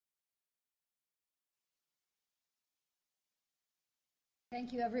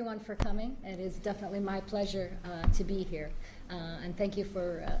Thank you everyone for coming. It is definitely my pleasure to be here. And thank you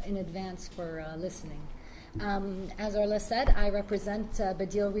for in advance for listening. As Orla said, I represent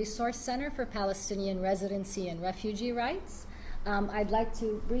Badil Resource Center for Palestinian Residency and Refugee Rights. I'd like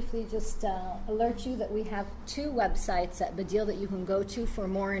to briefly just alert you that we have two websites at Badil that you can go to for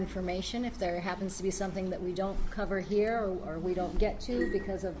more information if there happens to be something that we don't cover here or we don't get to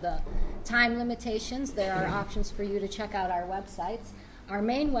because of the time limitations. There are options for you to check out our websites. Our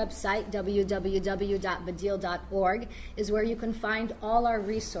main website, www.badil.org, is where you can find all our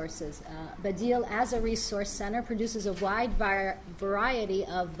resources. Badil, as a resource center, produces a wide variety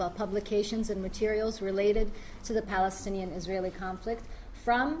of publications and materials related to the Palestinian-Israeli conflict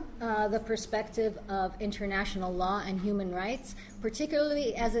from the perspective of international law and human rights,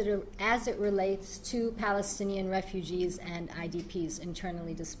 particularly as it relates to Palestinian refugees and IDPs,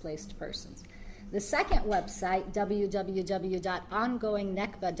 internally displaced persons. The second website,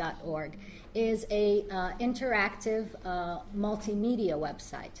 www.ongoingnekba.org, is a interactive multimedia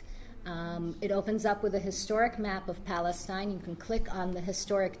website. It opens up with a historic map of Palestine. You can click on the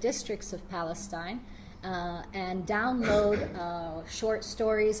historic districts of Palestine and download short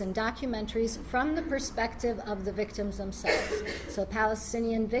stories and documentaries from the perspective of the victims themselves. So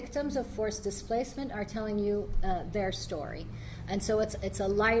Palestinian victims of forced displacement are telling you their story. And so it's a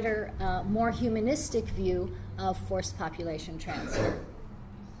lighter, more humanistic view of forced population transfer.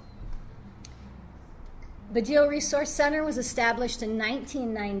 Badil Resource Center was established in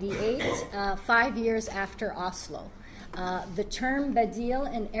 1998, 5 years after Oslo. The term Badil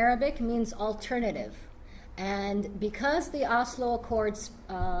in Arabic means alternative. And because the Oslo Accords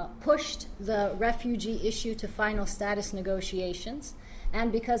pushed the refugee issue to final status negotiations, and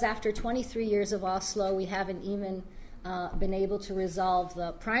because after 23 years of Oslo we haven't even been able to resolve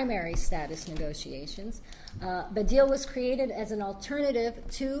the primary status negotiations, Badil was created as an alternative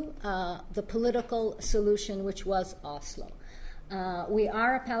to the political solution, which was Oslo. We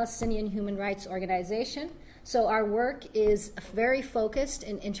are a Palestinian human rights organization, so our work is very focused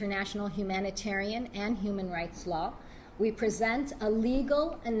in international humanitarian and human rights law. We present a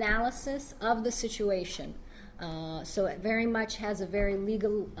legal analysis of the situation, so it very much has a very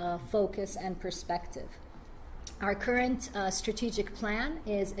legal focus and perspective. Our current strategic plan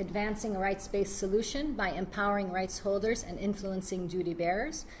is advancing a rights-based solution by empowering rights holders and influencing duty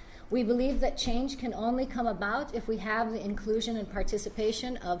bearers. We believe that change can only come about if we have the inclusion and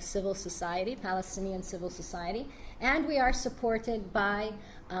participation of civil society, Palestinian civil society, and we are supported by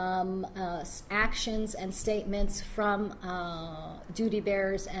actions and statements from duty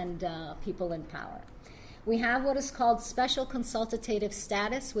bearers and people in power. We have what is called special consultative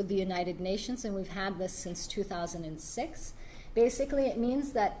status with the United Nations, and we've had this since 2006. Basically, it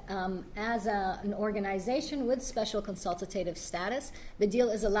means that as an organization with special consultative status,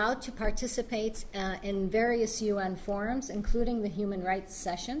 Badil is allowed to participate in various UN forums, including the human rights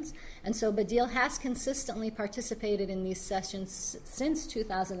sessions. And so Badil has consistently participated in these sessions since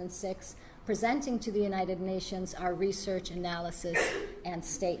 2006, presenting to the United Nations our research, analysis, and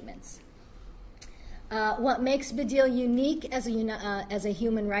statements. What makes Badil unique as a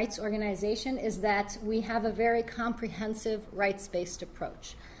human rights organization is that we have a very comprehensive rights-based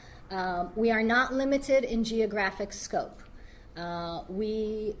approach. We are not limited in geographic scope.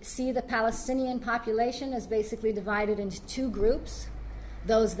 We see the Palestinian population as basically divided into two groups,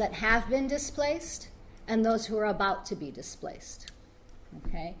 those that have been displaced and those who are about to be displaced.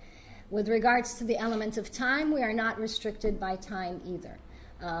 Okay? With regards to the element of time, we are not restricted by time either.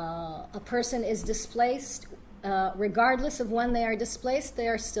 A person is displaced, regardless of when they are displaced, they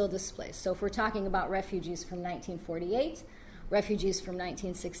are still displaced. So if we're talking about refugees from 1948, refugees from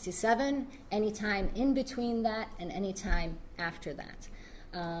 1967, any time in between that and any time after that.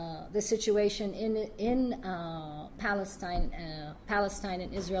 The situation in Palestine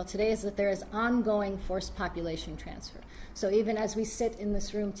and Israel today is that there is ongoing forced population transfer. So even as we sit in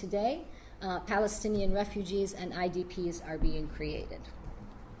this room today, Palestinian refugees and IDPs are being created.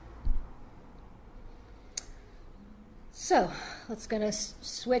 So let's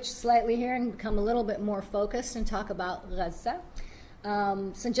switch slightly here and become a little bit more focused and talk about Gaza.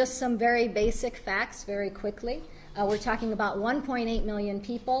 So just some very basic facts very quickly. We're talking about 1.8 million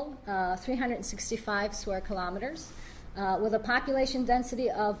people, 365 square kilometers, with a population density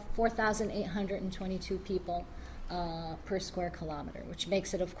of 4,822 people per square kilometer, which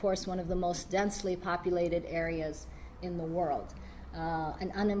makes it, of course, one of the most densely populated areas in the world.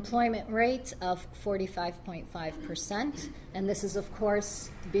 An unemployment rate of 45.5%, and this is, of course,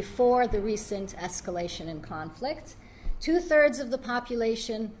 before the recent escalation in conflict. 2/3 of the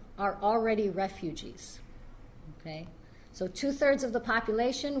population are already refugees. Okay, So 2/3 of the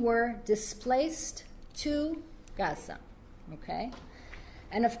population were displaced to Gaza, okay?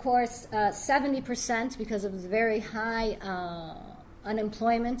 And of course, 70%, because of the very high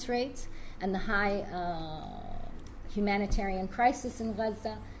unemployment rate and the high humanitarian crisis in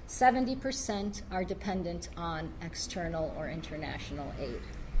Gaza, 70% are dependent on external or international aid.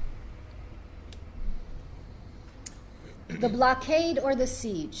 The blockade or the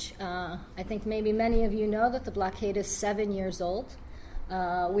siege. I think maybe many of you know that the blockade is 7 years old.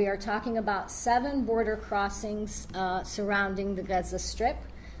 We are talking about 7 border crossings surrounding the Gaza Strip.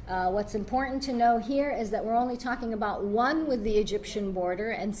 What's important to know here is that we're only talking about 1 with the Egyptian border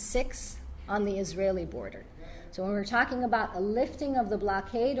and 6 on the Israeli border. So when we're talking about a lifting of the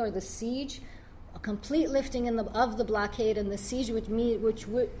blockade or the siege, a complete lifting of the blockade and the siege would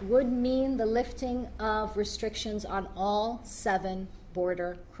mean the lifting of restrictions on all 7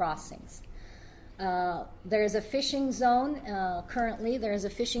 border crossings. There is a fishing zone, currently there is a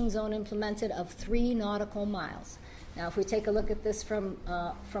fishing zone implemented of 3 nautical miles. Now if we take a look at this from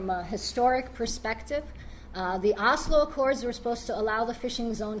a historic perspective, the Oslo Accords were supposed to allow the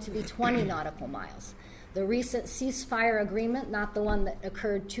fishing zone to be 20 nautical miles. The recent ceasefire agreement, not the one that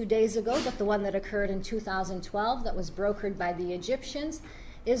occurred 2 days ago, but the one that occurred in 2012 that was brokered by the Egyptians,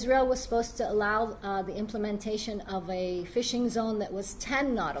 Israel was supposed to allow the implementation of a fishing zone that was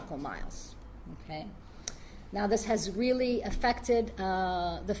 10 nautical miles. Okay. Now this has really affected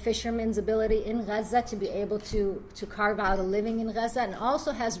the fishermen's ability in Gaza to be able to carve out a living in Gaza, and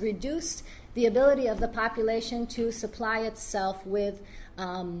also has reduced the ability of the population to supply itself with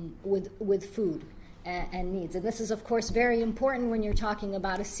food and needs. And this is, of course, very important when you're talking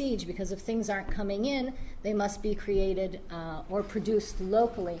about a siege, because if things aren't coming in, they must be created or produced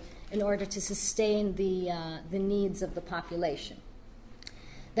locally in order to sustain the needs of the population.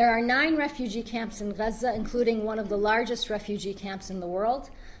 There are 9 refugee camps in Gaza, including one of the largest refugee camps in the world,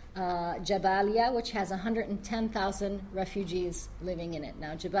 Jabalia, which has 110,000 refugees living in it.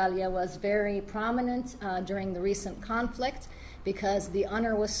 Now, Jabalia was very prominent during the recent conflict, because the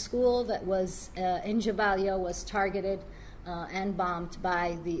UNRWA school that was in Jabalia was targeted and bombed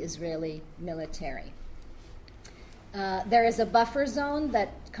by the Israeli military. There is a buffer zone that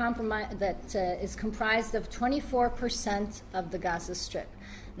is comprised of 24% of the Gaza Strip.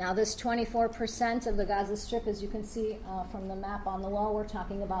 Now, this 24% of the Gaza Strip, as you can see from the map on the wall, we're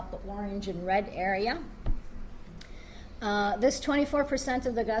talking about the orange and red area. This 24%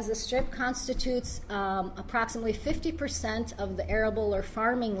 of the Gaza Strip constitutes approximately 50% of the arable or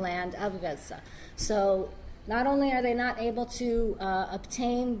farming land of Gaza. So not only are they not able to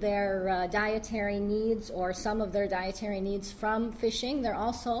obtain their dietary needs or some of their dietary needs from fishing, they're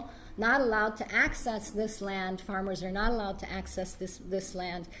also not allowed to access this land. Farmers are not allowed to access this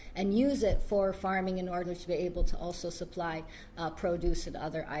land and use it for farming in order to be able to also supply produce and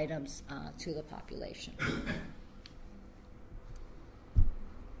other items to the population.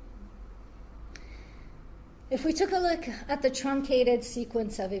 If we took a look at the truncated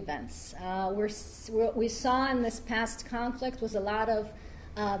sequence of events, what we saw in this past conflict was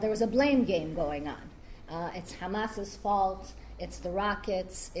there was a blame game going on. It's Hamas's fault, it's the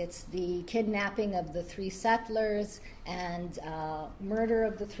rockets, it's the kidnapping of the 3 settlers and murder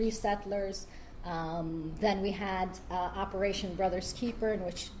of the 3 settlers. Then we had Operation Brother's Keeper, in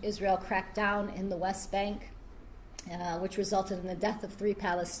which Israel cracked down in the West Bank, which resulted in the death of 3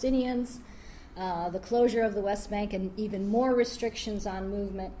 Palestinians. The closure of the West Bank and even more restrictions on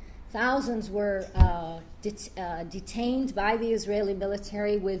movement. Thousands were detained by the Israeli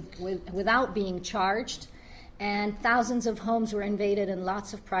military without being charged, and thousands of homes were invaded and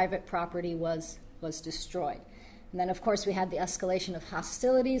lots of private property was destroyed. And then, of course, we had the escalation of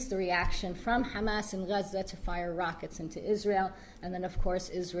hostilities, the reaction from Hamas in Gaza to fire rockets into Israel, and then, of course,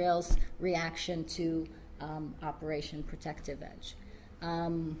 Israel's reaction to Operation Protective Edge.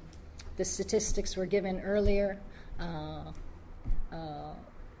 The statistics were given earlier,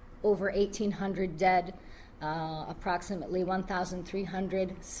 over 1,800 dead, approximately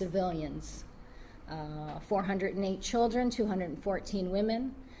 1,300 civilians, 408 children, 214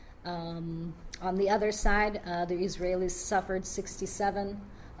 women. On the other side, the Israelis suffered 67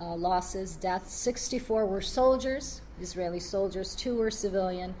 losses, deaths. 64 were soldiers, Israeli soldiers, 2 were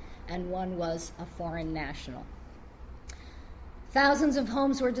civilian, and 1 was a foreign national. Thousands of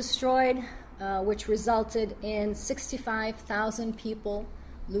homes were destroyed, which resulted in 65,000 people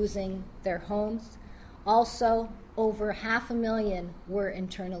losing their homes. Also, over 500,000 were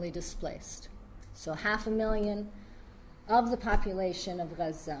internally displaced. So 500,000 of the population of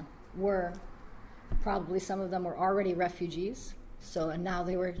Gaza were, probably some of them were already refugees, and now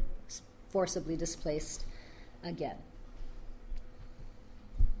they were forcibly displaced again.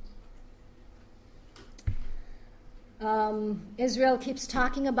 Israel keeps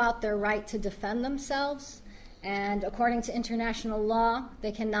talking about their right to defend themselves, and according to international law,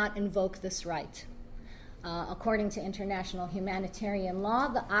 they cannot invoke this right. According to international humanitarian law,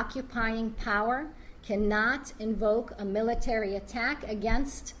 the occupying power cannot invoke a military attack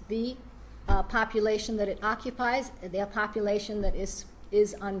against the population that it occupies, the population that is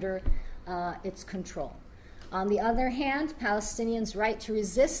under its control. On the other hand, Palestinians' right to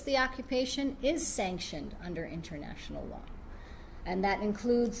resist the occupation is sanctioned under international law. And that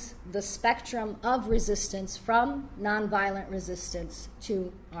includes the spectrum of resistance from nonviolent resistance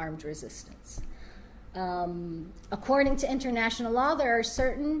to armed resistance. According to international law, there are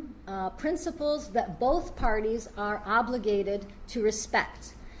certain principles that both parties are obligated to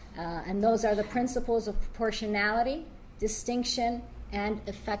respect. And those are the principles of proportionality, distinction, and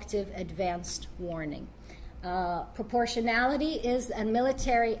effective advanced warning. Proportionality is a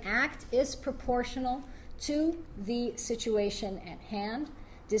military act is proportional to the situation at hand.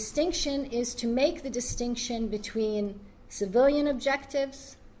 Distinction is to make the distinction between civilian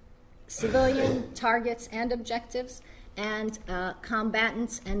objectives, civilian targets and objectives, and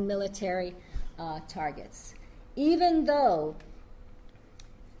combatants and military targets. Even though,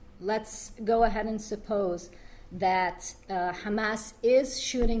 let's go ahead and suppose that Hamas is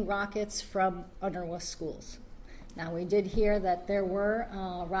shooting rockets from UNRWA schools. Now, we did hear that there were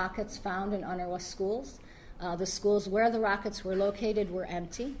rockets found in UNRWA schools. The schools where the rockets were located were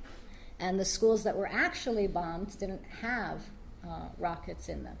empty, and the schools that were actually bombed didn't have rockets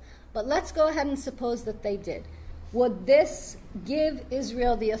in them. But let's go ahead and suppose that they did. Would this give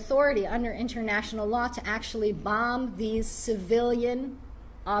Israel the authority under international law to actually bomb these civilian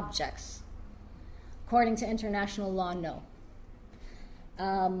objects? According to international law, no.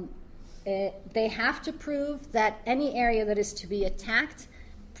 They have to prove that any area that is to be attacked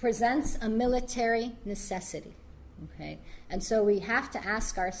presents a military necessity. Okay? And so we have to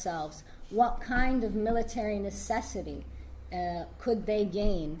ask ourselves, what kind of military necessity could they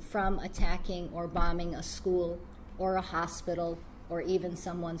gain from attacking or bombing a school or a hospital or even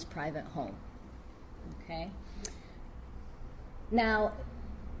someone's private home? Okay? Now,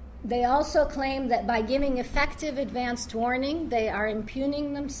 they also claim that by giving effective advanced warning, they are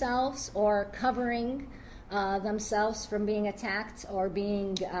impugning themselves or covering themselves from being attacked or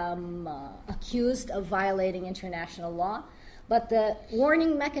being accused of violating international law. But the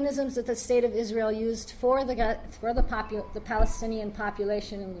warning mechanisms that the State of Israel used for the Palestinian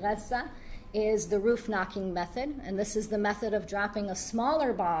population in Gaza is the roof knocking method, and this is the method of dropping a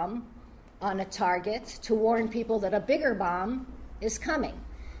smaller bomb on a target to warn people that a bigger bomb is coming.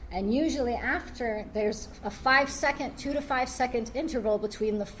 And usually after, there's a 2 to 5 second interval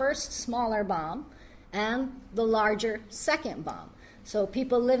between the first smaller bomb and the larger second bomb. So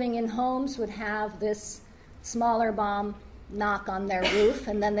people living in homes would have this smaller bomb knock on their roof,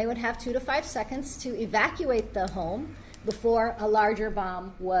 and then they would have 2 to 5 seconds to evacuate the home before a larger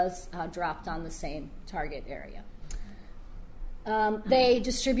bomb was dropped on the same target area. They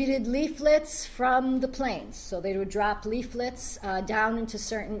distributed leaflets from the planes. So they would drop leaflets down into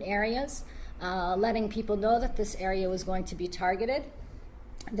certain areas, letting people know that this area was going to be targeted.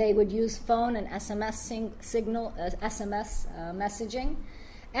 They would use phone and SMS messaging.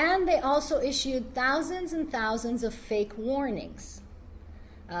 And they also issued thousands and thousands of fake warnings,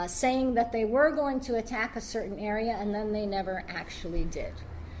 saying that they were going to attack a certain area, and then they never actually did.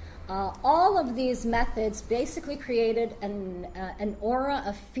 All of these methods basically created an aura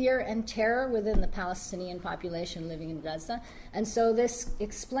of fear and terror within the Palestinian population living in Gaza. And so this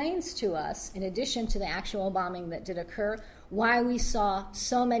explains to us, in addition to the actual bombing that did occur, why we saw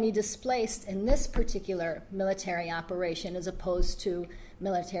so many displaced in this particular military operation as opposed to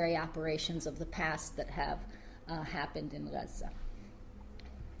military operations of the past that have happened in Gaza.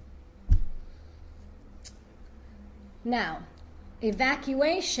 Now,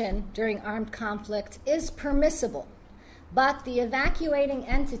 evacuation during armed conflict is permissible, but the evacuating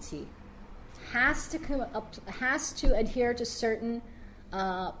entity has to adhere to certain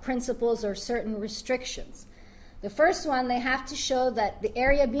principles or certain restrictions. The first one, they have to show that the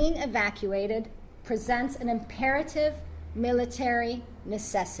area being evacuated presents an imperative military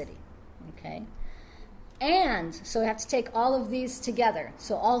necessity. Okay? And so we have to take all of these together.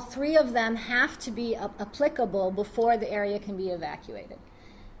 So all three of them have to be applicable before the area can be evacuated.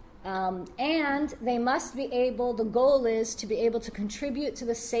 And they must be able, the goal is to be able to contribute to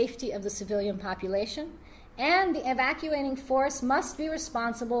the safety of the civilian population. And the evacuating force must be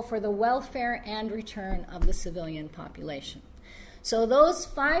responsible for the welfare and return of the civilian population. So those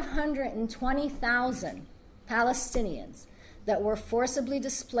 520,000 Palestinians that were forcibly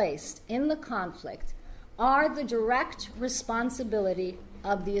displaced in the conflict are the direct responsibility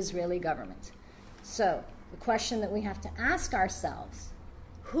of the Israeli government. So the question that we have to ask ourselves,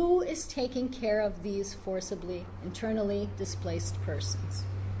 who is taking care of these forcibly internally displaced persons?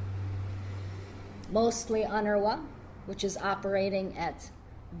 Mostly UNRWA, which is operating at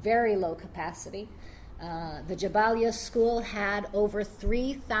very low capacity. The Jabalia school had over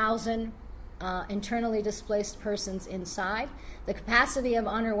 3,000 internally displaced persons inside. The capacity of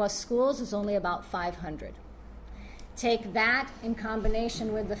UNRWA schools is only about 500. Take that in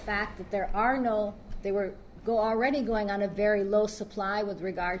combination with the fact that they were already going on a very low supply with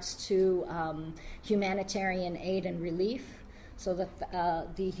regards to humanitarian aid and relief. So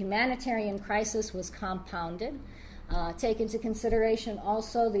the humanitarian crisis was compounded. Take into consideration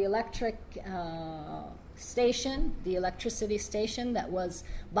also the electricity station that was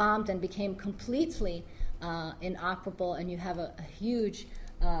bombed and became completely inoperable, and you have a huge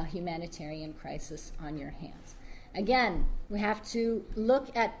humanitarian crisis on your hands. Again, we have to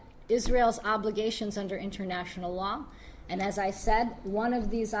look at Israel's obligations under international law, and as I said, one of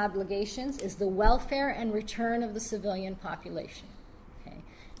these obligations is the welfare and return of the civilian population.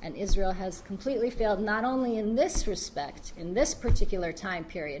 And Israel has completely failed, not only in this respect, in this particular time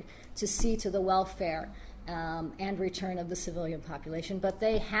period, to see to the welfare and return of the civilian population, but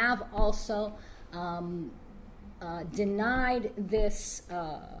they have also denied this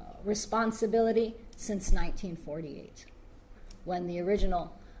responsibility since 1948, when the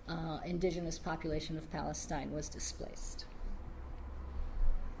original indigenous population of Palestine was displaced.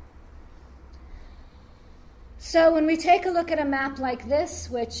 So when we take a look at a map like this,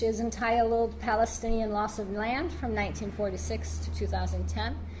 which is entitled Palestinian Loss of Land from 1946 to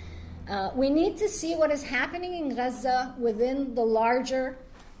 2010, we need to see what is happening in Gaza within the larger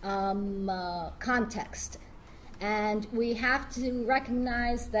context. And we have to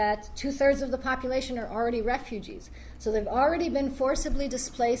recognize that 2/3 of the population are already refugees. So they've already been forcibly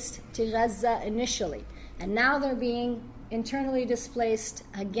displaced to Gaza initially, and now they're being internally displaced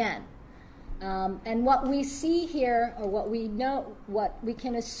again. And what we see here, or what we know, what we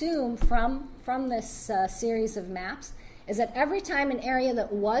can assume from this series of maps, is that every time an area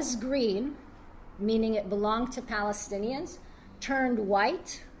that was green, meaning it belonged to Palestinians, turned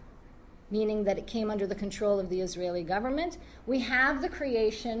white, meaning that it came under the control of the Israeli government, we have the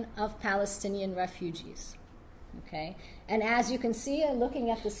creation of Palestinian refugees. Okay? And as you can see, looking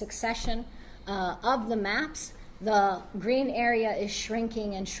at the succession of the maps, the green area is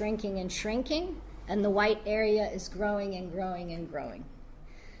shrinking and shrinking and shrinking, and the white area is growing and growing and growing.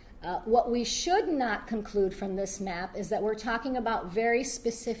 What we should not conclude from this map is that we're talking about very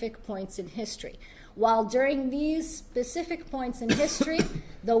specific points in history. While during these specific points in history,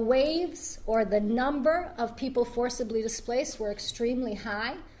 the waves or the number of people forcibly displaced were extremely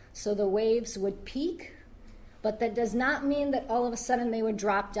high, so the waves would peak, but that does not mean that all of a sudden they would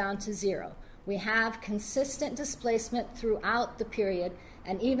drop down to zero. We have consistent displacement throughout the period,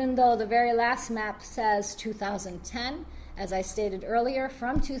 and even though the very last map says 2010, as I stated earlier,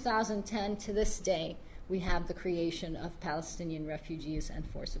 from 2010 to this day, we have the creation of Palestinian refugees and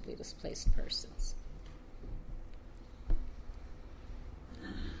forcibly displaced persons.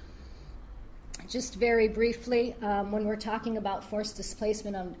 Just very briefly, when we're talking about forced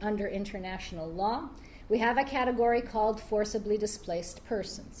displacement under international law, we have a category called forcibly displaced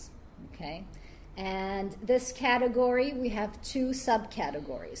persons. Okay? And this category, we have two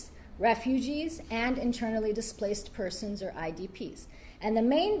subcategories, refugees and internally displaced persons, or IDPs. And the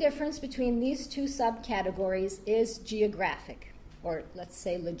main difference between these two subcategories is geographic, or let's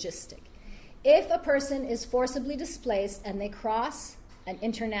say logistic. If a person is forcibly displaced and they cross an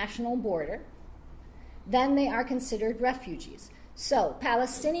international border, then they are considered refugees. So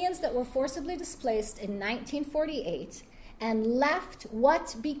Palestinians that were forcibly displaced in 1948 and left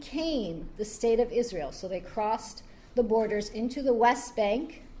what became the state of Israel. So they crossed the borders into the West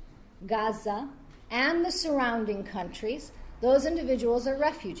Bank, Gaza, and the surrounding countries. Those individuals are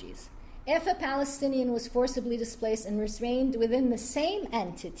refugees. If a Palestinian was forcibly displaced and remained within the same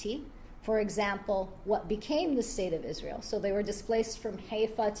entity, for example, what became the state of Israel, so they were displaced from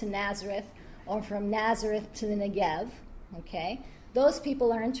Haifa to Nazareth or from Nazareth to the Negev, okay, those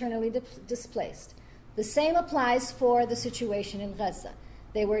people are internally displaced. The same applies for the situation in Gaza.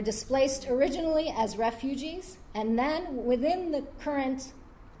 They were displaced originally as refugees, and then within the current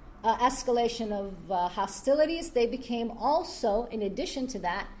escalation of hostilities, they became also, in addition to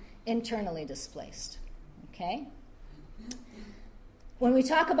that, internally displaced. Okay? When we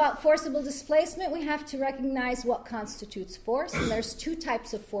talk about forcible displacement, we have to recognize what constitutes force, and there's two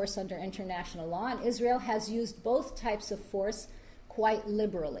types of force under international law, and Israel has used both types of force quite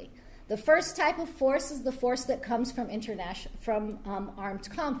liberally. The first type of force is the force that comes from armed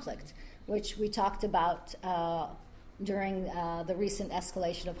conflict, which we talked about during the recent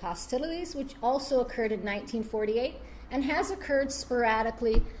escalation of hostilities, which also occurred in 1948 and has occurred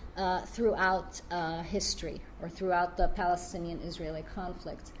sporadically throughout history, or throughout the Palestinian-Israeli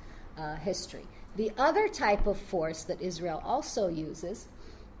conflict history. The other type of force that Israel also uses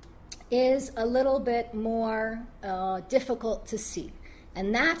is a little bit more difficult to see.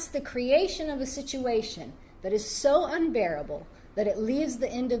 And that's the creation of a situation that is so unbearable that it leaves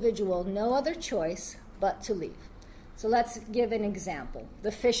the individual no other choice but to leave. So let's give an example.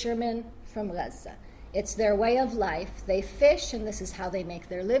 The fishermen from Gaza. It's their way of life. They fish, and this is how they make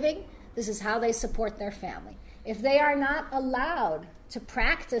their living. This is how they support their family. If they are not allowed to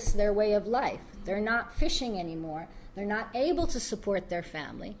practice their way of life, they're not fishing anymore, they're not able to support their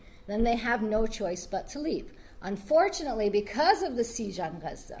family, then they have no choice but to leave. Unfortunately, because of the siege on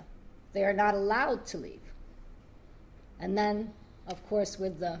Gaza, they are not allowed to leave. And then, of course,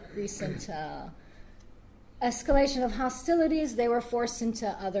 with the recent escalation of hostilities, they were forced into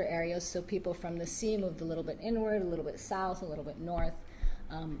other areas. So people from the sea moved a little bit inward, a little bit south, a little bit north,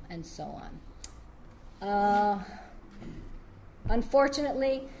 and so on.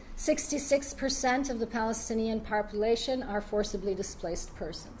 Unfortunately, 66% of the Palestinian population are forcibly displaced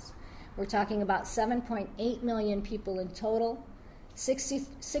persons. We're talking about 7.8 million people in total.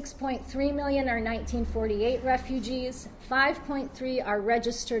 6.3 million are 1948 refugees. 5.3 are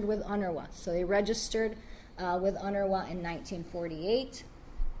registered with UNRWA. So they registered with UNRWA in 1948.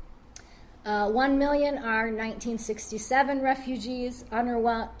 1 million are 1967 refugees.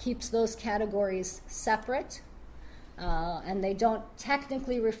 UNRWA keeps those categories separate. And they don't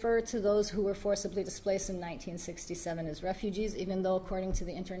technically refer to those who were forcibly displaced in 1967 as refugees, even though according to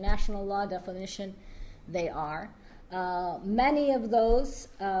the international law definition, they are. Many of those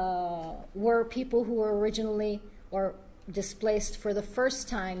were people who were originally or displaced for the first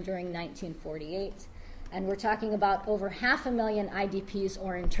time during 1948. And we're talking about over 500,000 IDPs,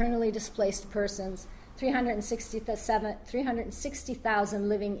 or internally displaced persons, 360,000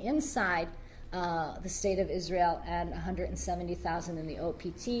 living inside the State of Israel, and 170,000 in the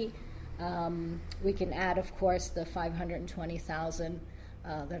OPT. We can add, of course, the 520,000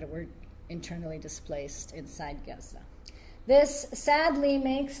 that were internally displaced inside Gaza. This sadly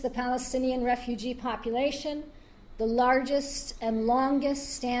makes the Palestinian refugee population the largest and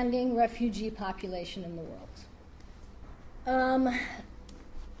longest standing refugee population in the world.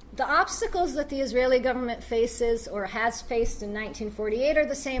 The obstacles that the Israeli government faces or has faced in 1948 are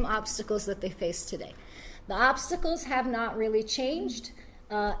the same obstacles that they face today. The obstacles have not really changed.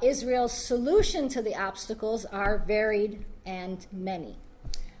 Israel's solution to the obstacles are varied and many.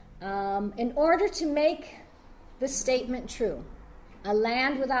 In order to make the statement true, a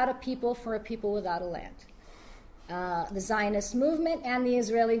land without a people for a people without a land, the Zionist movement and the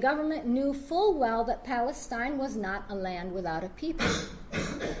Israeli government knew full well that Palestine was not a land without a people.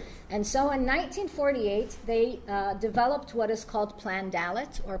 And so in 1948, they developed what is called Plan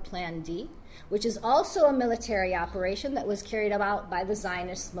Dalet, or Plan D, which is also a military operation that was carried out by the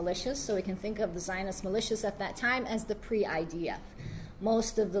Zionist militias. So we can think of the Zionist militias at that time as the pre-IDF.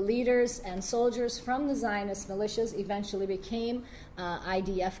 Most of the leaders and soldiers from the Zionist militias eventually became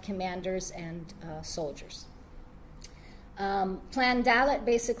IDF commanders and soldiers. Plan Dalet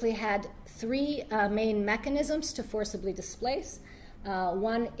basically had three main mechanisms to forcibly displace.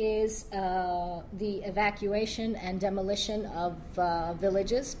 One is the evacuation and demolition of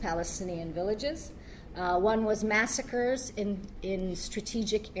villages, Palestinian villages. One was massacres in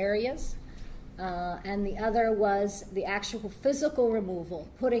strategic areas. And the other was the actual physical removal,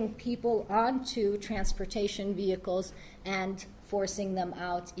 putting people onto transportation vehicles and forcing them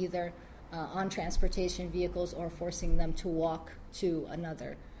out either on transportation vehicles or forcing them to walk to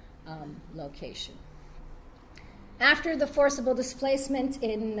another location. After the forcible displacement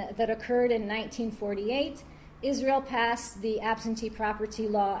that occurred in 1948, Israel passed the absentee property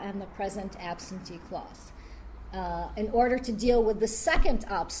law and the present absentee clause in order to deal with the second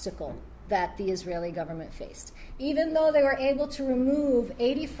obstacle that the Israeli government faced. Even though they were able to remove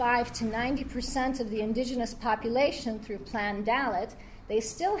 85 to 90% of the indigenous population through Plan Dalet, they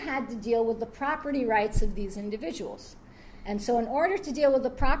still had to deal with the property rights of these individuals. And so in order to deal with the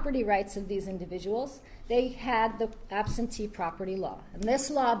property rights of these individuals, they had the absentee property law. And this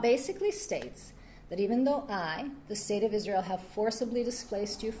law basically states that even though I, the State of Israel, have forcibly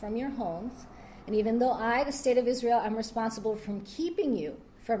displaced you from your homes, and even though I, the State of Israel, am responsible for keeping you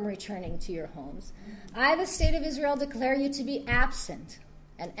from returning to your homes, I, the State of Israel, declare you to be absent.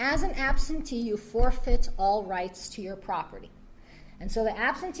 And as an absentee, you forfeit all rights to your property. And so the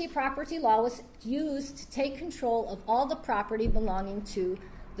absentee property law was used to take control of all the property belonging to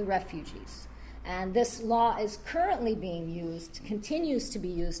the refugees. And this law is currently being used, continues to be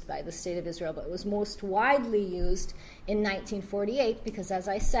used by the State of Israel, but it was most widely used in 1948 because, as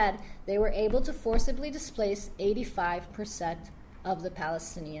I said, they were able to forcibly displace 85% of the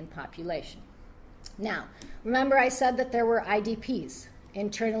Palestinian population. Now, remember I said that there were IDPs,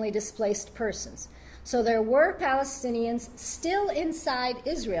 internally displaced persons. So there were Palestinians still inside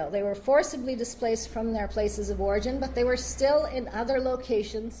Israel. They were forcibly displaced from their places of origin, but they were still in other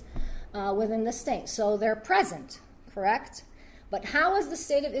locations within the state. So they're present, correct? But how is the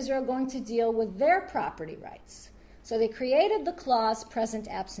State of Israel going to deal with their property rights? So they created the clause present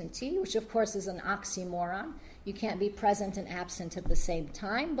absentee, which of course is an oxymoron. You can't be present and absent at the same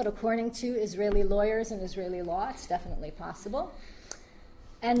time, but according to Israeli lawyers and Israeli law, it's definitely possible.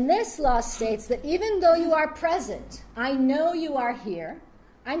 And this law states that even though you are present, I know you are here,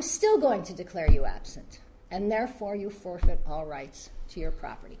 I'm still going to declare you absent, and therefore you forfeit all rights to your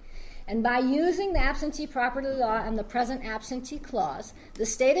property. And by using the absentee property law and the present absentee clause, the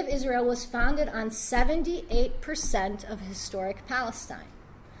State of Israel was founded on 78% of historic Palestine.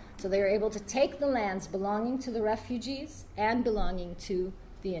 So they were able to take the lands belonging to the refugees and belonging to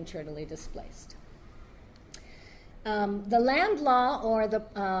the internally displaced. The land law, or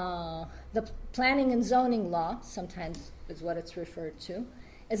the planning and zoning law, sometimes is what it's referred to,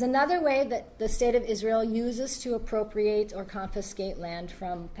 is another way that the State of Israel uses to appropriate or confiscate land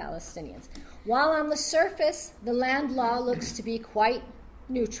from Palestinians. While on the surface, the land law looks to be quite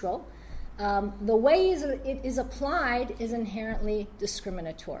neutral, the way it is applied is inherently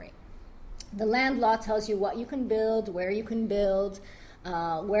discriminatory. The land law tells you what you can build, where you can build,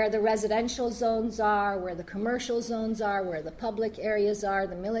 where the residential zones are, where the commercial zones are, where the public areas are,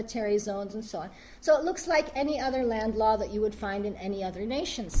 the military zones, and so on. So it looks like any other land law that you would find in any other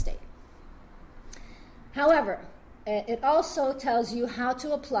nation state. However, it also tells you how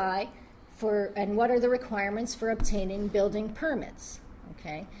to apply for and what are the requirements for obtaining building permits.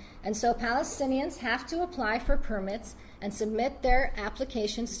 Okay? And so Palestinians have to apply for permits and submit their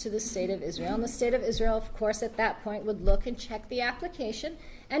applications to the State of Israel. And the State of Israel, of course, at that point would look and check the application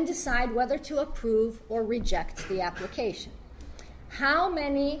and decide whether to approve or reject the application. How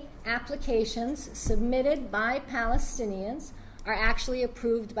many applications submitted by Palestinians are actually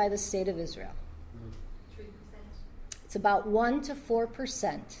approved by the State of Israel? 3%. It's about 1 to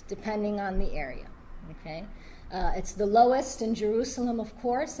 4%, depending on the area. Okay? It's the lowest in Jerusalem, of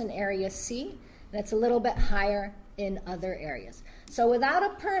course, in Area C, and it's a little bit higher in other areas. So without a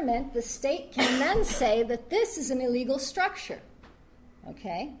permit, the state can then say that this is an illegal structure.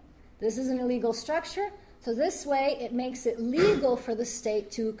 Okay? This is an illegal structure, so this way it makes it legal for the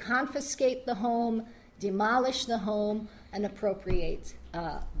state to confiscate the home, demolish the home, and appropriate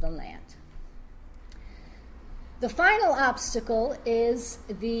the land. The final obstacle is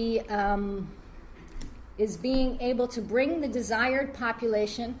being able to bring the desired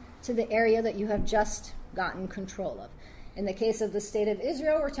population to the area that you have just gotten control of. In the case of the State of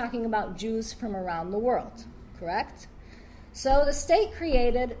Israel, we're talking about Jews from around the world, correct? So the state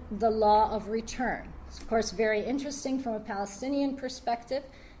created the law of return. It's, of course, very interesting from a Palestinian perspective,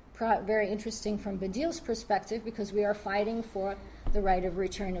 very interesting from Badil's perspective, because we are fighting for the right of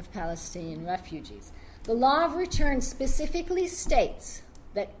return of Palestinian refugees. The law of return specifically states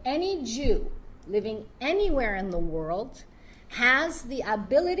that any Jew living anywhere in the world has the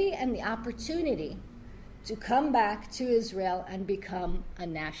ability and the opportunity to come back to Israel and become a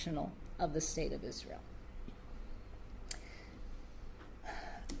national of the State of Israel.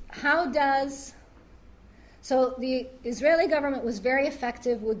 So the Israeli government was very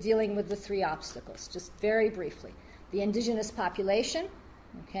effective with dealing with the three obstacles, just very briefly. The indigenous population,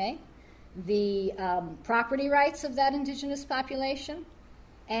 okay, the property rights of that indigenous population,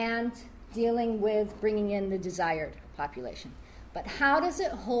 and dealing with bringing in the desired population. But how does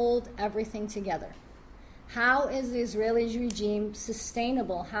it hold everything together? How is the Israeli regime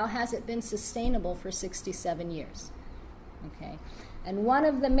sustainable? How has it been sustainable for 67 years? Okay. And one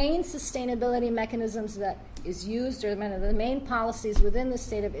of the main sustainability mechanisms that is used, or one of the main policies within the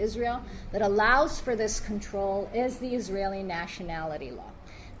State of Israel that allows for this control, is the Israeli nationality law.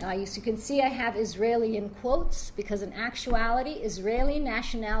 Now, as you can see, I have Israeli in quotes because in actuality, Israeli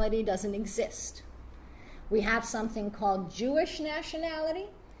nationality doesn't exist. We have something called Jewish nationality,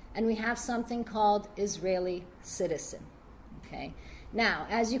 and we have something called Israeli citizen. Okay. Now,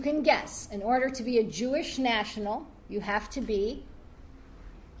 as you can guess, in order to be a Jewish national, you have to be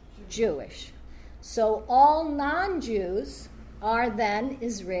Jewish. So all non-Jews are then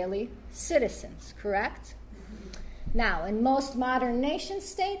Israeli citizens, correct? Now, in most modern nation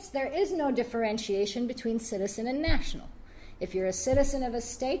states, there is no differentiation between citizen and national. If you're a citizen of a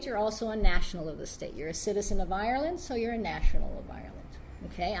state, you're also a national of the state. You're a citizen of Ireland, so you're a national of Ireland.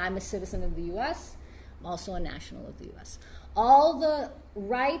 Okay, I'm a citizen of the U.S., I'm also a national of the U.S. All the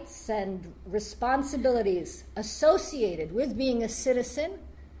rights and responsibilities associated with being a citizen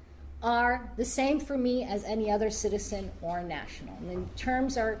are the same for me as any other citizen or national. And the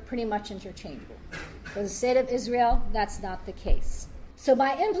terms are pretty much interchangeable. For the state of Israel, that's not the case. So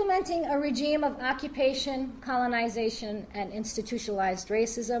by implementing a regime of occupation, colonization, and institutionalized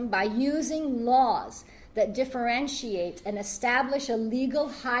racism, by using laws that differentiate and establish a legal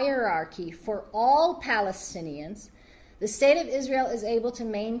hierarchy for all Palestinians, the state of Israel is able to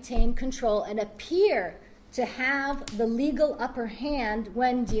maintain control and appear to have the legal upper hand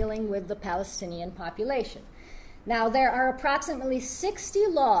when dealing with the Palestinian population. Now, there are approximately 60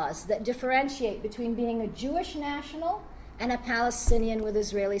 laws that differentiate between being a Jewish national and a Palestinian with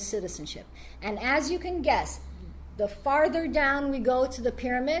Israeli citizenship. And as you can guess, the farther down we go to the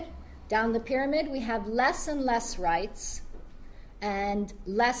pyramid, down the pyramid, we have less and less rights and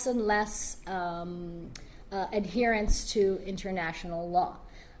less adherence to international law.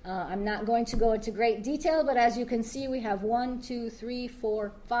 I'm not going to go into great detail, but as you can see, we have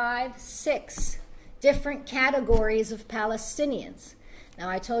 6 different categories of Palestinians. Now,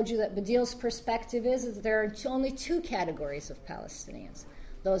 I told you that Badil's perspective is that there are only 2 categories of Palestinians,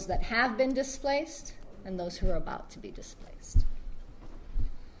 those that have been displaced and those who are about to be displaced.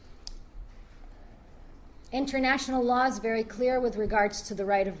 International law is very clear with regards to the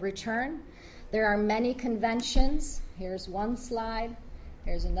right of return. There are many conventions. Here's one slide.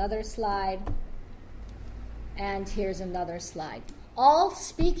 Here's another slide. And here's another slide. All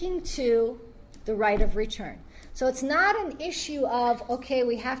speaking to the right of return. So it's not an issue of, okay,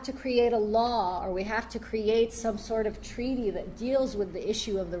 we have to create a law or we have to create some sort of treaty that deals with the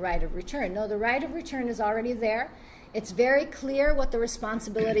issue of the right of return. No, the right of return is already there. It's very clear what the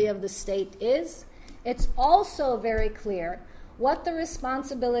responsibility of the state is. It's also very clear what the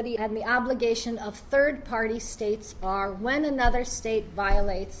responsibility and the obligation of third-party states are when another state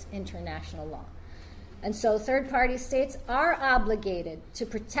violates international law. And so third-party states are obligated to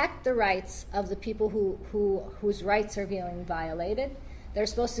protect the rights of the people whose rights are being violated. They're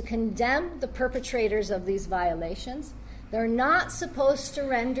supposed to condemn the perpetrators of these violations. They're not supposed to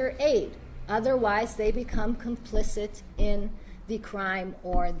render aid. Otherwise, they become complicit in the crime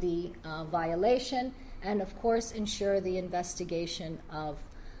or the violation, and of course ensure the investigation of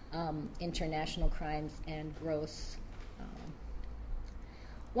international crimes and gross.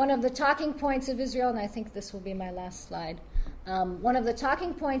 One of the talking points of Israel, and I think this will be my last slide, one of the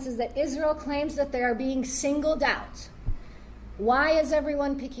talking points is that Israel claims that they are being singled out. Why is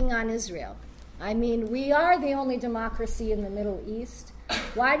everyone picking on Israel? I mean, we are the only democracy in the Middle East.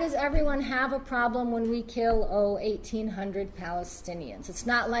 Why does everyone have a problem when we kill, 1,800 Palestinians? It's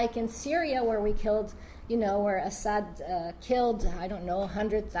not like in Syria where we killed, where Assad killed,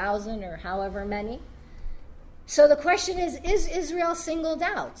 100,000 or however many. So the question is Israel singled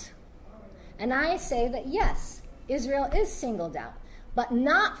out? And I say that yes, Israel is singled out, but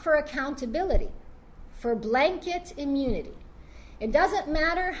not for accountability, for blanket immunity. It doesn't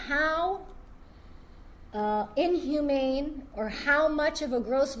matter how inhumane or how much of a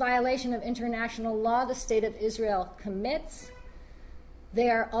gross violation of international law the state of Israel commits, they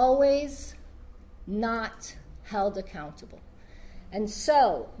are always not held accountable. And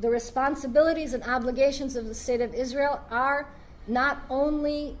so the responsibilities and obligations of the state of Israel are not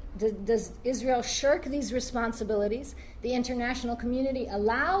only does Israel shirk these responsibilities, the international community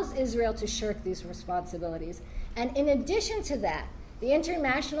allows Israel to shirk these responsibilities. And in addition to that, the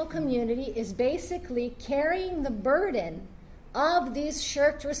international community is basically carrying the burden of these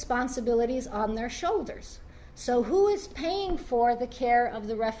shirked responsibilities on their shoulders. So who is paying for the care of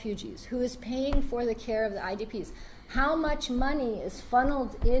the refugees? Who is paying for the care of the IDPs? How much money is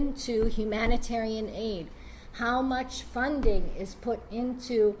funneled into humanitarian aid? How much funding is put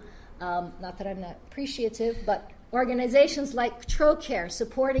into, not that I'm not appreciative, but organizations like Trócaire,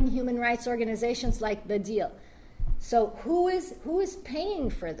 supporting human rights organizations like Badil? So who is paying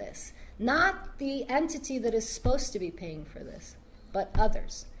for this? Not the entity that is supposed to be paying for this, but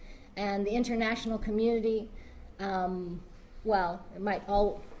others. And the international community,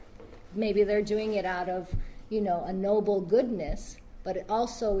 maybe they're doing it out of, a noble goodness, but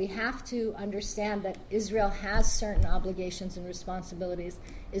also we have to understand that Israel has certain obligations and responsibilities.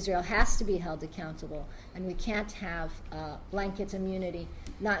 Israel has to be held accountable, and we can't have blanket immunity,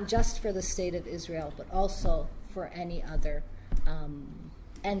 not just for the state of Israel, but also for any other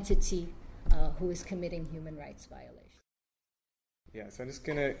entity who is committing human rights violations. Yeah, so I'm just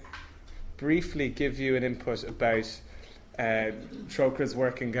going to briefly give you an input about Trócaire's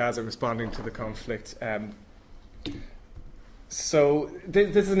work in Gaza responding to the conflict. So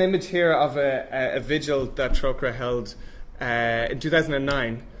this is an image here of a vigil that Trocaire held in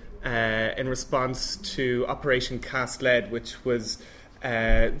 2009 in response to Operation Cast Lead, which was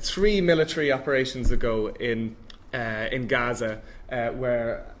 3 military operations ago in Gaza,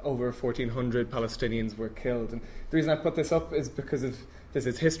 where over 1,400 Palestinians were killed. And the reason I put this up is because of this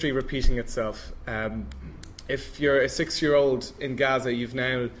is history repeating itself. If you're a 6-year-old in Gaza, you've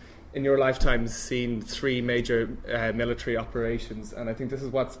now, in your lifetime, seen 3 major military operations. And I think this is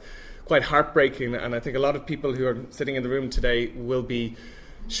what's quite heartbreaking. And I think a lot of people who are sitting in the room today will be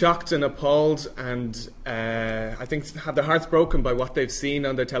shocked and appalled, and I think have their hearts broken by what they've seen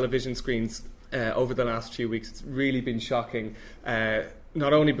on their television screens over the last few weeks. It's really been shocking,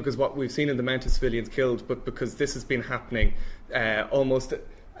 not only because what we've seen in the amount of civilians killed, but because this has been happening almost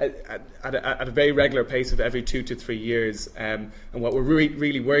at a very regular pace of every 2 to 3 years. And what we're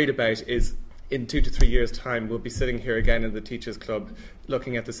really worried about is in 2 to 3 years' time, we'll be sitting here again in the Teachers' Club,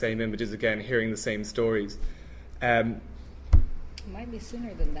 looking at the same images again, hearing the same stories. It might be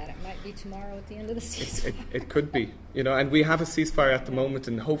sooner than that. It might be tomorrow at the end of the ceasefire. It could be, and we have a ceasefire at the moment,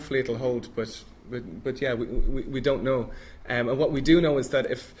 and hopefully it'll hold. But yeah, we don't know. And what we do know is that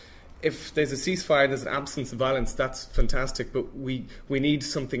if there's a ceasefire and there's an absence of violence, that's fantastic. But we need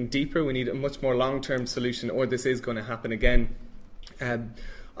something deeper. We need a much more long-term solution, or this is going to happen again.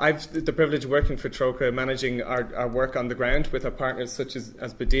 I've the privilege of working for Trocaire, managing our work on the ground with our partners such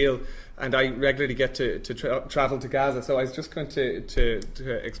as Badil, and I regularly get to travel to Gaza. So I was just going to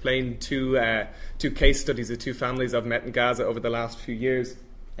explain two case studies of 2 families I've met in Gaza over the last few years.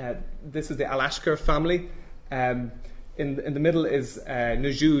 This is the Al-Ashkar family. In the middle is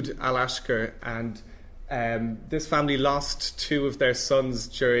Najoud Al-Ashkar, and this family lost 2 of their sons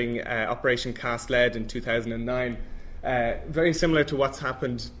during Operation Cast Lead in 2009. Very similar to what's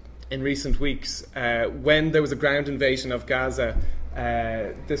happened in recent weeks. When there was a ground invasion of Gaza,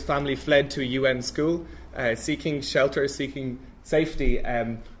 this family fled to a UN school, seeking shelter, seeking safety,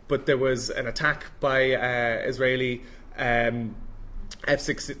 but there was an attack by Israeli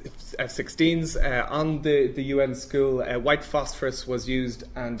F-16s on the UN school. White phosphorus was used,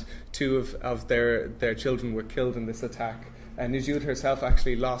 and 2 of their children were killed in this attack. Najoud herself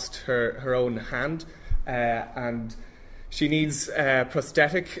actually lost her own hand, and she needs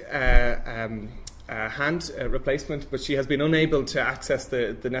prosthetic hand replacement, but she has been unable to access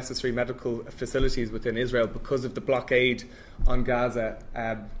the necessary medical facilities within Israel because of the blockade on Gaza.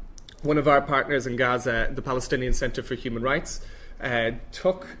 One of our partners in Gaza, the Palestinian Center for Human Rights,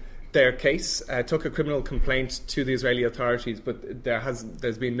 took their case, took a criminal complaint to the Israeli authorities, but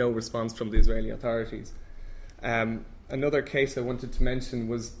there's been no response from the Israeli authorities. Another case I wanted to mention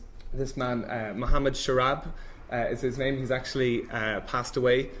was this man, Mohammed Sharab, is his name. He's actually passed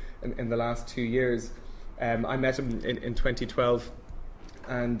away in the last 2 years. I met him in 2012,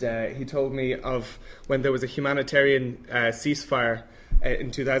 and he told me of when there was a humanitarian ceasefire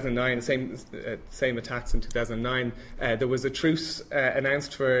in 2009, the same attacks in 2009. There was a truce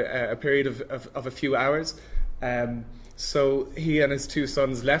announced for a period of a few hours. So he and his 2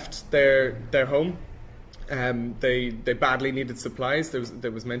 sons left their home. They badly needed supplies.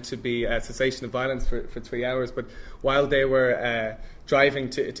 There was meant to be a cessation of violence for 3 hours, but while they were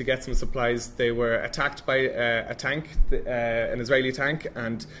driving to get some supplies, they were attacked by a tank, an Israeli tank,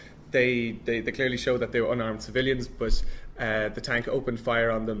 and they clearly showed that they were unarmed civilians, but the tank opened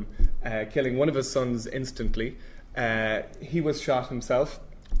fire on them, killing one of his sons instantly. He was shot himself,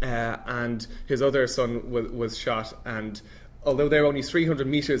 and his other son was shot, and although they're only 300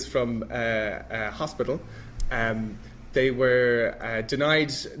 metres from a hospital, they were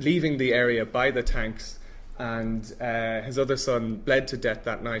denied leaving the area by the tanks, and his other son bled to death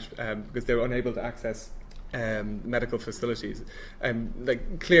that night because they were unable to access medical facilities.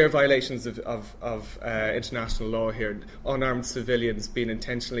 Like clear violations of international law here. Unarmed civilians being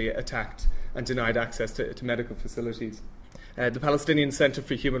intentionally attacked and denied access to medical facilities. The Palestinian Center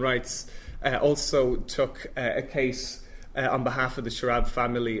for Human Rights also took a case on behalf of the Sharab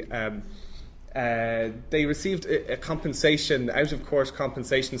family. They received a compensation, out-of-court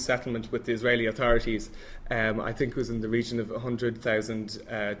compensation settlement with the Israeli authorities. I think it was in the region of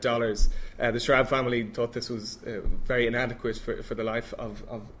 $100,000. The Sharab family thought this was very inadequate for the life of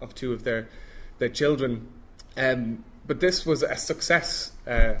 2 of their children. But this was a success.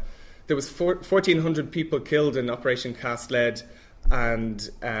 There was 1,400 people killed in Operation Cast Lead, and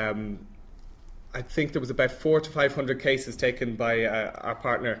I think there was about 400 to 500 cases taken by our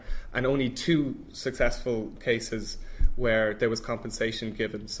partner, and only 2 successful cases where there was compensation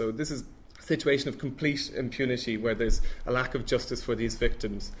given. So this is a situation of complete impunity where there's a lack of justice for these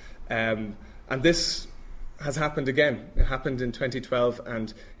victims. And this has happened again. It happened in 2012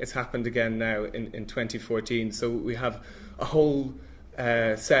 and it's happened again now in 2014. So we have a whole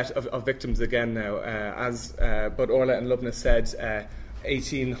set of victims again now. As both Orla and Lubnah said,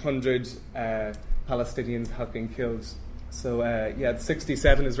 1,800 Palestinians have been killed. So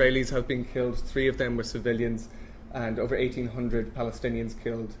 67 Israelis have been killed, 3 of them were civilians, and over 1,800 Palestinians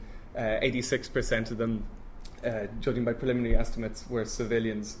killed. 86% of them, judging by preliminary estimates, were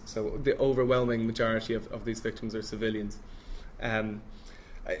civilians. So the overwhelming majority of these victims are civilians. And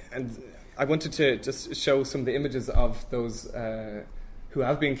I wanted to just show some of the images of those who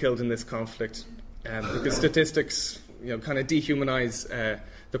have been killed in this conflict, because statistics, kind of dehumanize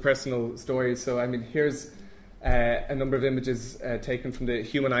the personal stories. So, I mean, here's a number of images taken from the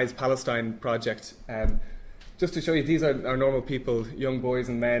Humanize Palestine project. Just to show you, these are normal people, young boys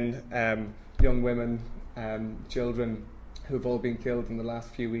and men, young women, children, who have all been killed in the last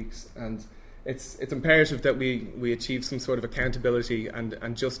few weeks. And it's imperative that we achieve some sort of accountability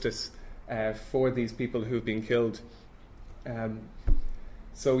and justice for these people who have been killed.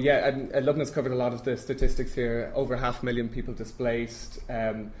 So yeah, and Lubnah's covered a lot of the statistics here. Over 500,000 people displaced,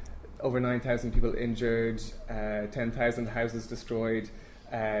 over 9,000 people injured, 10,000 houses destroyed.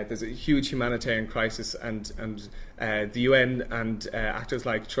 There's a huge humanitarian crisis, and the UN and actors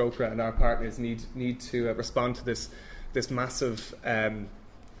like Trócaire and our partners need to respond to this massive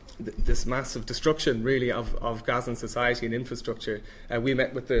destruction, really, of Gazan society and infrastructure. We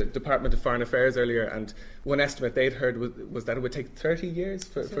met with the Department of Foreign Affairs earlier, and one estimate they'd heard was that it would take 30 years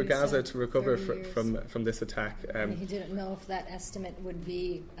for Gaza to recover from this attack. And he didn't know if that estimate would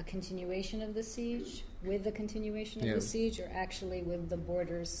be a continuation of the siege, with the continuation of the siege, or actually with the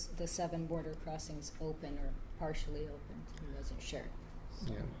borders, the 7 border crossings open or partially open. He wasn't sure.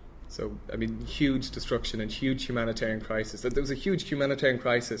 Yeah. So, I mean, huge destruction and huge humanitarian crisis. There was a huge humanitarian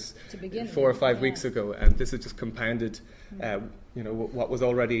crisis 4 or 5 weeks ago, and this has just compounded, what was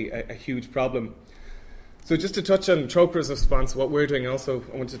already a huge problem. So, just to touch on Trócaire's response, what we're doing, also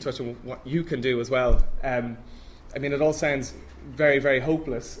I want to touch on what you can do as well. I mean, it all sounds very, very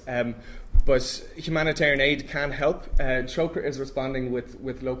hopeless, but humanitarian aid can help. Trócaire is responding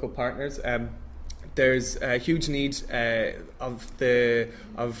with local partners. There's a huge need of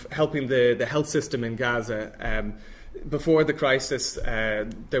helping the health system in Gaza. Before the crisis,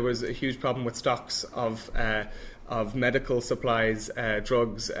 there was a huge problem with stocks of medical supplies,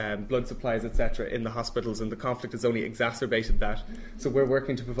 drugs, blood supplies, etc., in the hospitals, and the conflict has only exacerbated that. So we're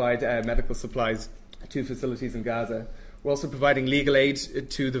working to provide medical supplies to facilities in Gaza. We're also providing legal aid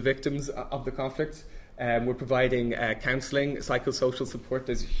to the victims of the conflict. We're providing counselling, psychosocial support.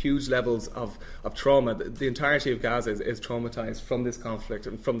 There's huge levels of trauma. The entirety of Gaza is traumatised from this conflict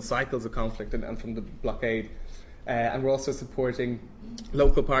and from the cycles of conflict and from the blockade. And we're also supporting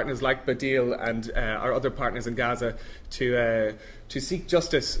local partners like Badil and our other partners in Gaza to seek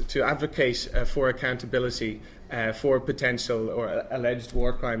justice, to advocate for accountability for potential or alleged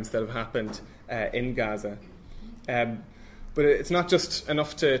war crimes that have happened in Gaza. But it's not just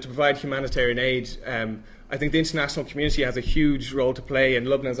enough to provide humanitarian aid. I think the international community has a huge role to play, and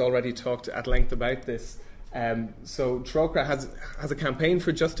Lubnah has already talked at length about this. So Trocaire has a campaign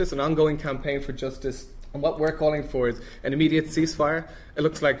for justice, an ongoing campaign for justice, and what we're calling for is an immediate ceasefire. It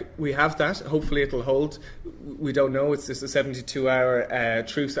looks like we have that. Hopefully it'll hold. We don't know. It's just a 72-hour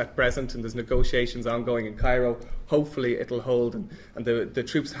truce at present, and there's negotiations ongoing in Cairo. Hopefully it'll hold, and the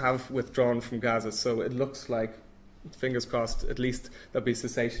troops have withdrawn from Gaza, so it looks like, fingers crossed, at least there'll be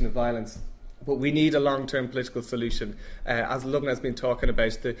cessation of violence. But we need a long-term political solution. As Lubnah has been talking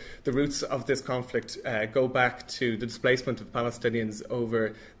about, the roots of this conflict go back to the displacement of Palestinians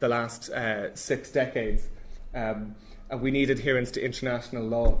over the last 6 decades. And we need adherence to international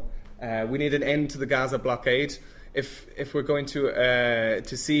law. We need an end to the Gaza blockade. If we're going to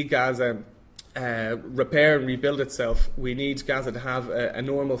see Gaza repair and rebuild itself, we need Gaza to have a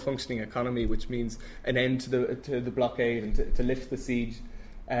normal functioning economy, which means an end to the blockade and to lift the siege.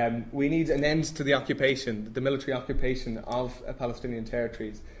 We need an end to the occupation, the military occupation of Palestinian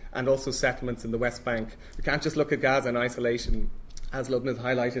territories, and also settlements in the West Bank. We can't just look at Gaza in isolation, as Lubnah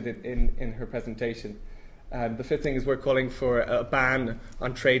highlighted it in her presentation. The 5th thing is we're calling for a ban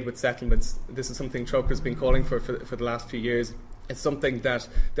on trade with settlements. This is something Trocaire has been calling for the last few years. It's something that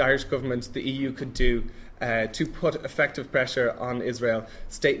the Irish government, the EU could do to put effective pressure on Israel.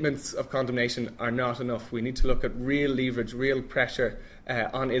 Statements of condemnation are not enough. We need to look at real leverage, real pressure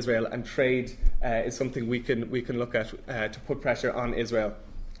on Israel, and trade is something we can look at to put pressure on Israel.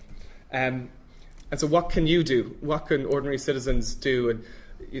 And so what can you do? What can ordinary citizens do? And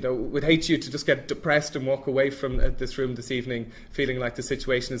we'd hate you to just get depressed and walk away from this room this evening feeling like the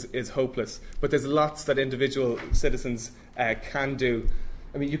situation is hopeless. But there's lots that individual citizens can do.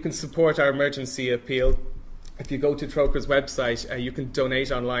 I mean, you can support our emergency appeal. If you go to Trócaire's website, you can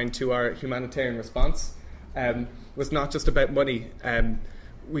donate online to our humanitarian response. It's not just about money.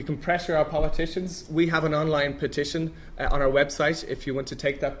 We can pressure our politicians. We have an online petition on our website if you want to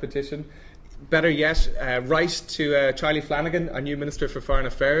take that petition. Better yet, write to Charlie Flanagan, our new Minister for Foreign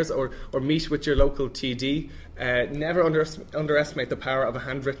Affairs, or meet with your local TD. Never underestimate the power of a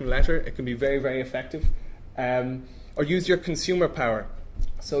handwritten letter. It can be very, very effective. Or use your consumer power.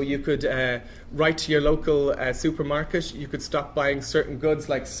 So you could write to your local supermarket. You could stop buying certain goods,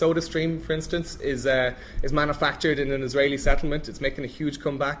 like SodaStream, for instance, is manufactured in an Israeli settlement. It's making a huge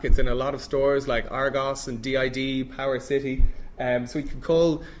comeback. It's in a lot of stores like Argos and DID, Power City. So you can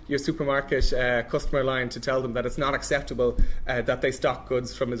call your supermarket customer line to tell them that it's not acceptable that they stock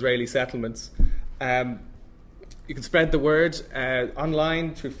goods from Israeli settlements. You can spread the word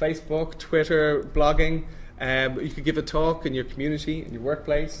online through Facebook, Twitter, blogging. You could give a talk in your community, in your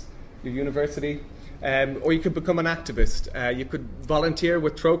workplace, your university, or you could become an activist. You could volunteer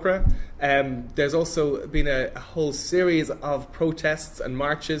with Trocaire. There's also been a whole series of protests and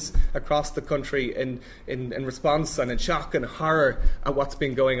marches across the country in response and in shock and horror at what's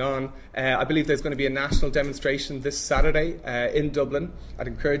been going on. I believe there's going to be a national demonstration this Saturday in Dublin. I'd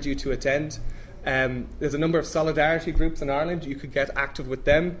encourage you to attend. There's a number of solidarity groups in Ireland. You could get active with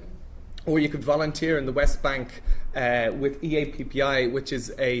them. Or you could volunteer in the West Bank with EAPPI, which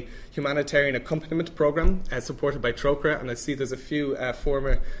is a humanitarian accompaniment program supported by Trocaire. And I see there's a few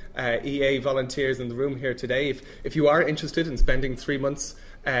former EA volunteers in the room here today. If you are interested in spending 3 months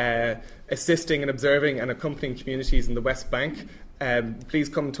assisting and observing and accompanying communities in the West Bank, please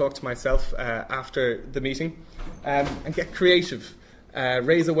come and talk to myself after the meeting. And get creative.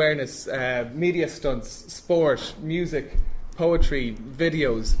 Raise awareness, media stunts, sport, music, poetry,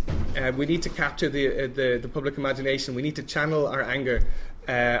 videos. We need to capture the public imagination. We need to channel our anger,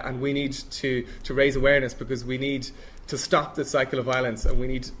 and we need to raise awareness, because we need to stop this cycle of violence, and we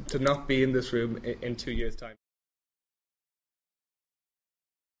need to not be in this room in 2 years' time.